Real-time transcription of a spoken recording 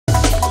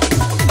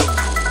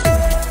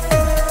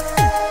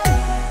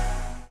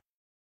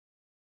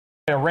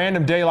A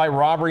random daylight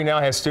robbery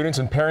now has students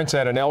and parents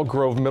at an Elk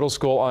Grove middle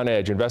school on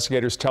edge.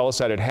 Investigators tell us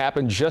that it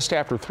happened just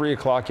after 3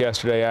 o'clock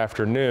yesterday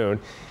afternoon.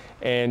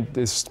 And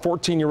this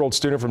 14-year-old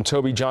student from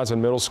Toby Johnson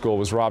Middle School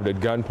was robbed at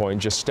gunpoint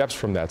just steps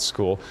from that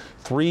school.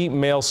 3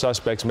 male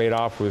suspects made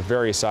off with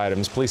various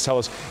items. Police tell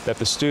us that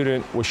the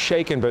student was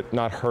shaken but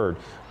not hurt.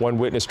 One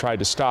witness tried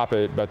to stop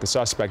it, but the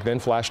suspect then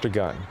flashed a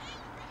gun.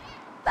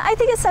 I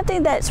think it's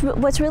something that's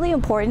what's really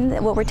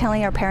important. What we're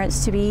telling our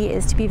parents to be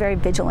is to be very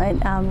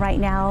vigilant right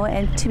now,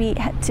 and to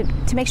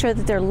make sure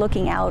that they're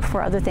looking out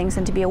for other things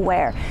and to be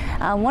aware.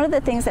 One of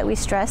the things that we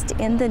stressed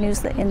in the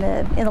news in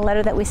the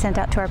letter that we sent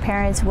out to our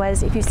parents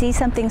was, if you see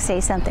something, say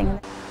something.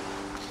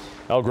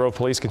 Elk Grove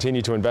police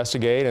continue to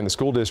investigate, and the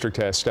school district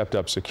has stepped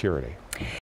up security.